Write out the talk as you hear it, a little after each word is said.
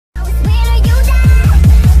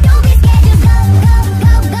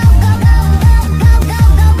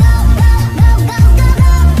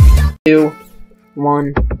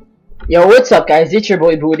One. Yo, what's up, guys? It's your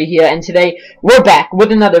boy Booty here, and today we're back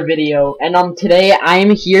with another video. And today I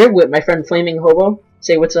am here with my friend Flaming Hobo.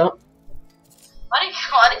 Say what's up. Why do you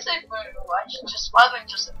say Flaming Hobo? Why don't you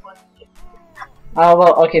just say Flaming? Oh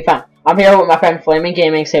well, okay, fine. I'm here with my friend Flaming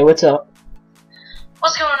Gaming. Say what's up.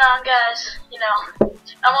 What's going on, guys? You know,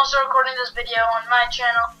 I'm also recording this video on my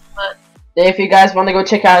channel, but if you guys want to go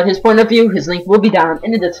check out his point of view, his link will be down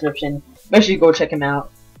in the description. Make sure you go check him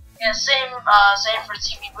out. yeah, same for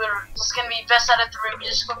TV. This is gonna be best out of 3. We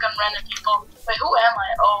just click on random people. Wait, who am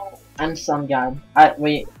I? Oh, I'm some guy.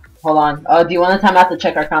 Wait, hold on. Do you want to time out to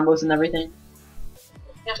check our combos and everything?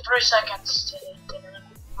 you have 3 seconds.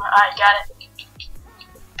 Alright, got it.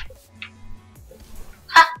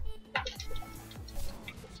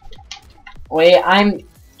 Wait, I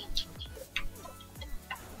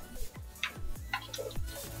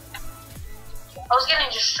was getting I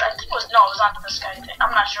think it was not this guy.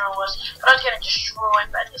 I'm not sure it was, but I was getting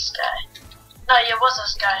destroyed by this guy. No, yeah, it was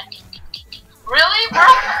this guy. Really, bro?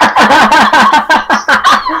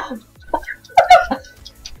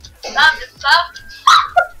 Stop.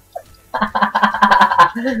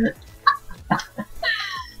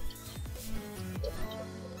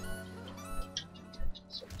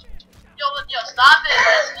 Yo, stop it.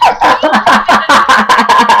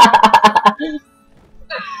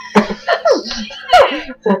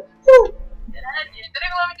 Didn't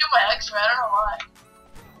let me do my X-ray, I don't know why.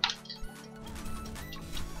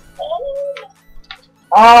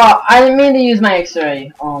 Oh, I didn't mean to use my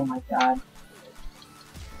X-ray. Oh my god.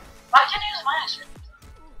 Why can't I use my X-ray?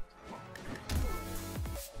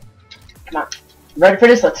 Come on. Ready for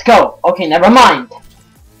this? Let's go. Okay, never mind.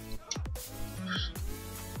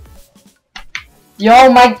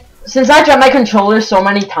 Yo, since I dropped my controller so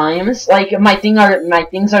many times, like my things are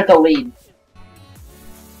delayed.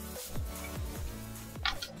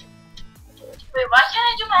 Wait, why can't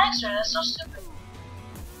I do my X-ray? That's so stupid.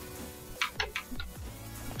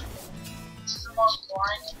 This is the most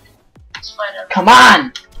boring fight ever. Come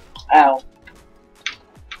on! Ow.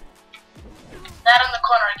 That in the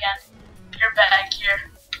corner again. You're back here.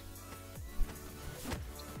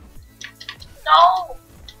 No!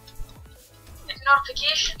 It's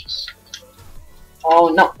notifications. Oh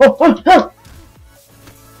no! Oh.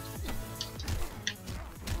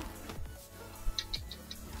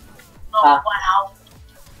 Oh, wow.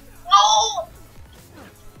 No!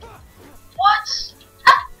 What?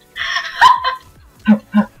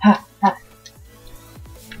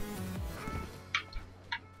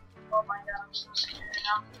 Oh my god, I'm so scared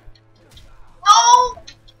now. No!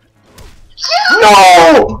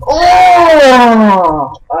 No!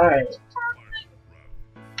 Oh! Alright.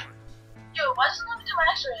 Yo, why doesn't let me do my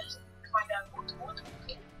X-rays? Oh my god, what?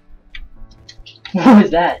 What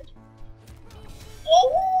was that?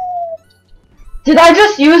 Oh! Did I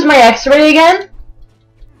just use my X-ray again?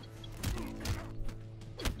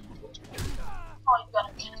 Oh, you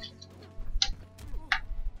gotta kill me.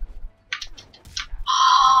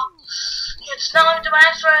 Oh, you just not let me do my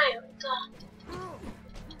X-ray. What the?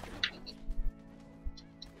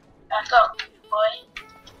 Back up, boy.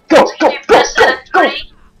 Go, So go, you go, press go, it at go!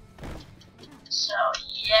 3. So,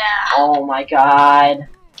 yeah. Oh my god.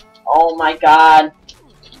 Oh my god.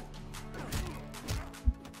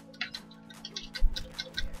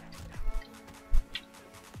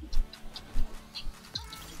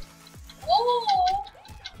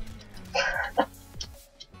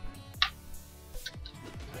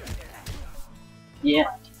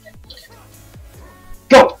 Yeah.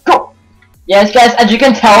 Go! Go! Yes, guys, as you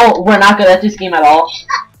can tell, we're not good at this game at all.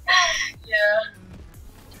 Yeah.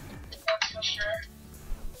 That's for sure.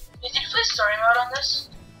 Did you play story mode on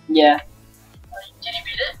this? Yeah. Did you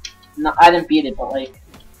beat it? No, I didn't beat it, but like...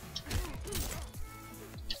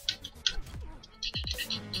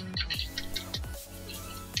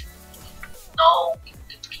 No! Oh,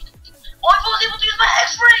 I was able to use my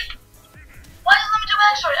X-ray! Why didn't let me do my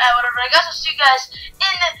X-ray? Alright, whatever. I guess I'll see you guys in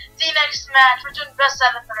the next match. We're doing best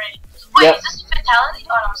out of 3. Wait, yep. Is this a fatality?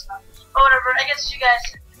 Oh, no, it's not. But whatever. I guess you guys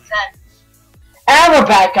then. And we're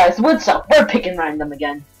back, guys. What's up? We're picking random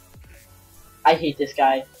again. I hate this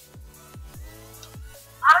guy. I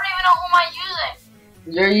don't even know who am I using.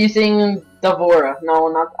 You're using Ivara. No,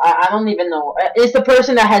 not... I don't even know. It's the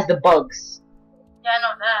person that has the bugs. Yeah, I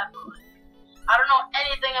know that, but I don't know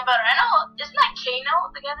anything about her. I know, isn't that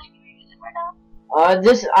Kano, the guy that you're using right now?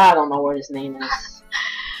 I don't know what his name is.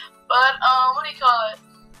 But, what do you call it?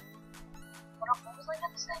 What was I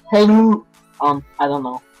gonna say? Hello. I don't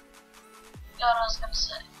know. God, I was gonna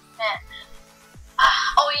say, man.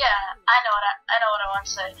 Oh yeah, I know what I want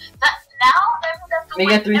to say. That now that We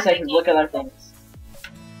get 3 seconds. Look at our things.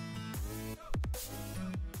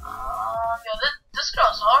 This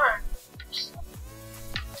girl's hard.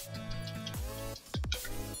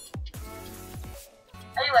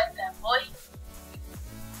 How you like that, boy?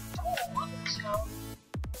 Oh, look at this girl.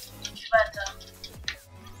 But,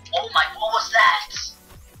 oh my, what was that?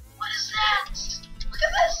 What is that? Look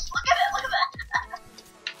at this! Look at it! Look at that!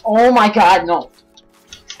 Oh my god, no.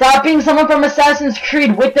 Stop being someone from Assassin's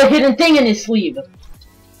Creed with the hidden thing in his sleeve.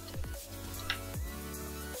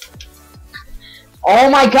 Oh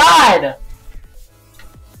my god!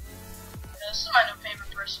 This is my new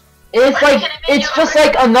favorite person. It's like, it's just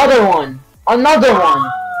like another one. Another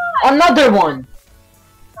one. Another one.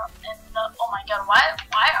 Oh my god, why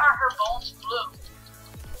are her bones blue?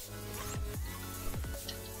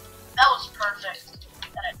 That was perfect.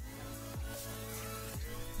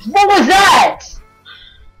 What was that?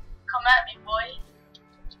 Come at me, boy.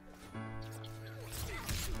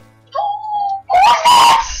 What was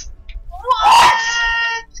that?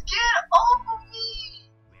 What? Get off of me!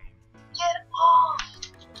 Get off!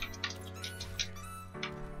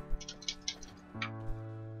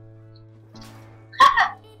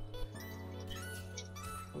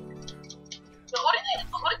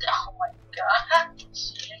 Oh my god.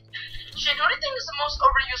 Shit, who do you think is the most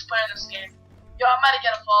overused player in this game? Yo, I'm about to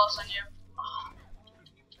get a false on you.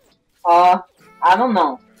 I don't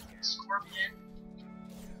know. Scorpion.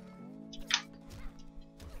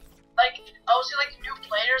 Like, I would see like new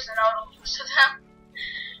players and I would lose to them.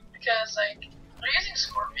 Because like, they're using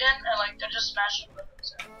Scorpion and like, they're just smashing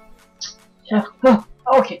weapons. Yeah.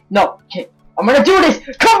 Okay, no, okay. I'm gonna do this!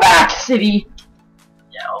 Come back, City!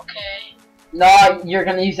 Yeah, okay. No, you're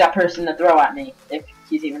gonna use that person to throw at me, if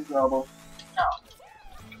he's even throwable. No.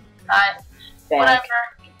 Whatever.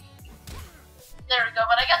 There we go,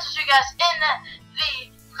 but I got to show you guys in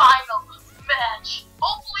the final match.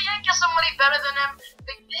 Hopefully I get somebody better than him.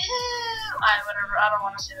 Alright, whatever, I don't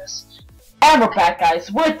want to see this. And we're back,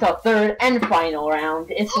 guys, with the third and final round.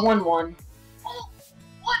 It's 1-1. Oh,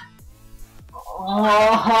 what?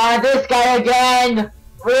 Oh, this guy again!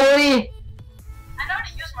 Really? I know how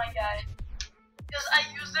to use my guy. Because I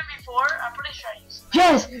used him before, I'm pretty sure I used him.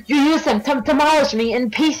 Yes, you used him to demolish me in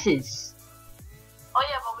pieces. Oh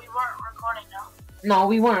yeah, but we weren't recording now. No,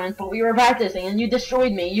 we weren't, but we were practicing and you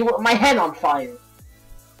destroyed me. You lit my head on fire.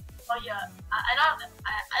 Oh yeah,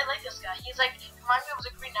 I like this guy. He's like, reminds me of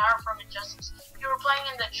the Green Arrow from Injustice. You were playing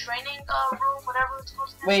in the training room, whatever it's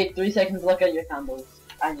supposed to be. Wait, 3 seconds, look at your combos.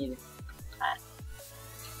 I need it.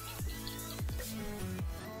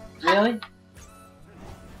 Really?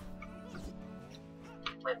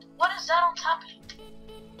 Wait, what is that on top of you?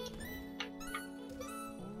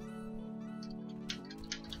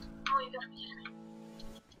 Oh, you gotta be kidding me.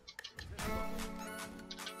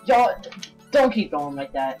 Yo, don't keep going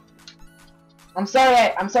like that. I'm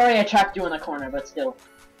sorry I trapped you in a corner, but still.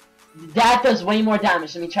 That does way more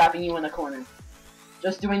damage than me trapping you in a corner.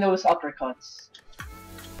 Just doing those uppercuts.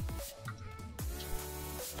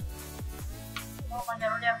 Oh my god, we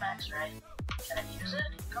already have max, right? Can I use it?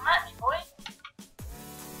 Come at me, boy.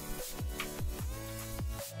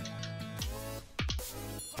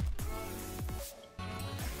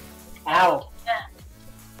 Ow. Yeah.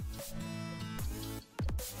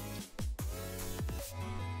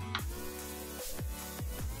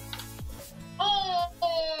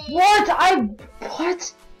 What?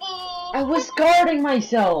 What? I was guarding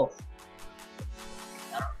myself.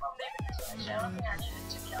 I don't know, maybe this one. Actually, I don't think I needed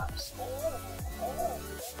to be honest.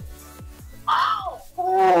 Ow!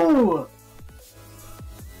 Oh!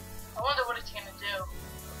 I wonder what it's gonna do.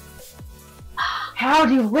 How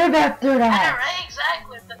do you live after Yeah, that? right,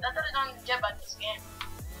 exactly. That's what I don't get about this game.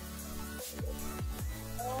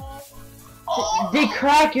 They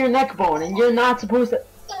crack your neck bone and you're not supposed to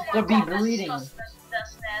be God, bleeding.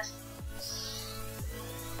 That's nasty.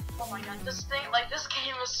 Oh my god, this thing, like, this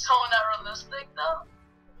game is so not realistic, though.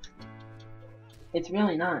 It's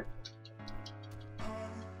really not.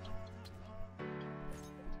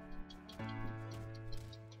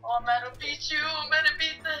 Oh, I'm gonna beat you, I'm gonna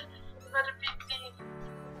beat the...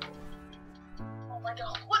 Oh my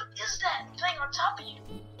god, what is that thing on top of you?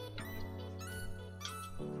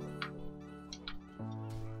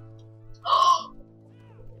 Oh!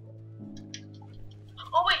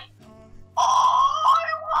 Oh wait! Oh,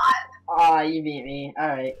 I Ah, you beat me.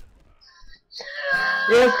 Alright.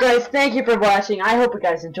 Yes, guys, thank you for watching. I hope you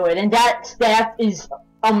guys enjoyed. And that staff is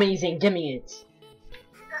amazing. Give me it.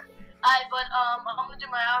 Alright, but I'm gonna do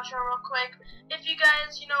my outro real quick. If you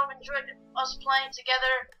guys, enjoyed us playing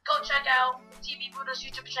together, go check out TV Buddha's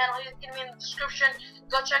YouTube channel. He's gonna be in the description.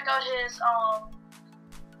 Go check out his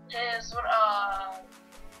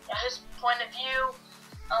point of view.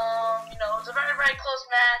 You know, it was a very, very close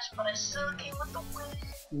match, but I still came with the win.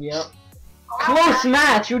 Yep. Close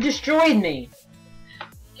match. You destroyed me.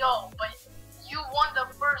 Yo, but you won the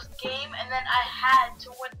first game, and then I had to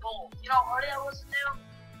win both. You know how hard that was to do?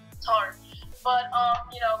 It's hard. But,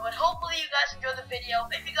 you know, but hopefully you guys enjoyed the video.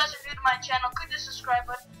 If you guys are new to my channel, click the subscribe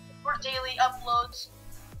button for daily uploads.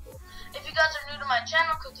 If you guys are new to my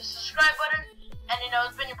channel, click the subscribe button. And, you know,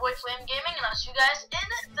 it's been your boy Flame Gaming, and I'll see you guys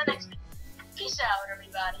in the next video. Peace out,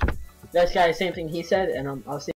 everybody. That's guys, same thing he said, and I'll see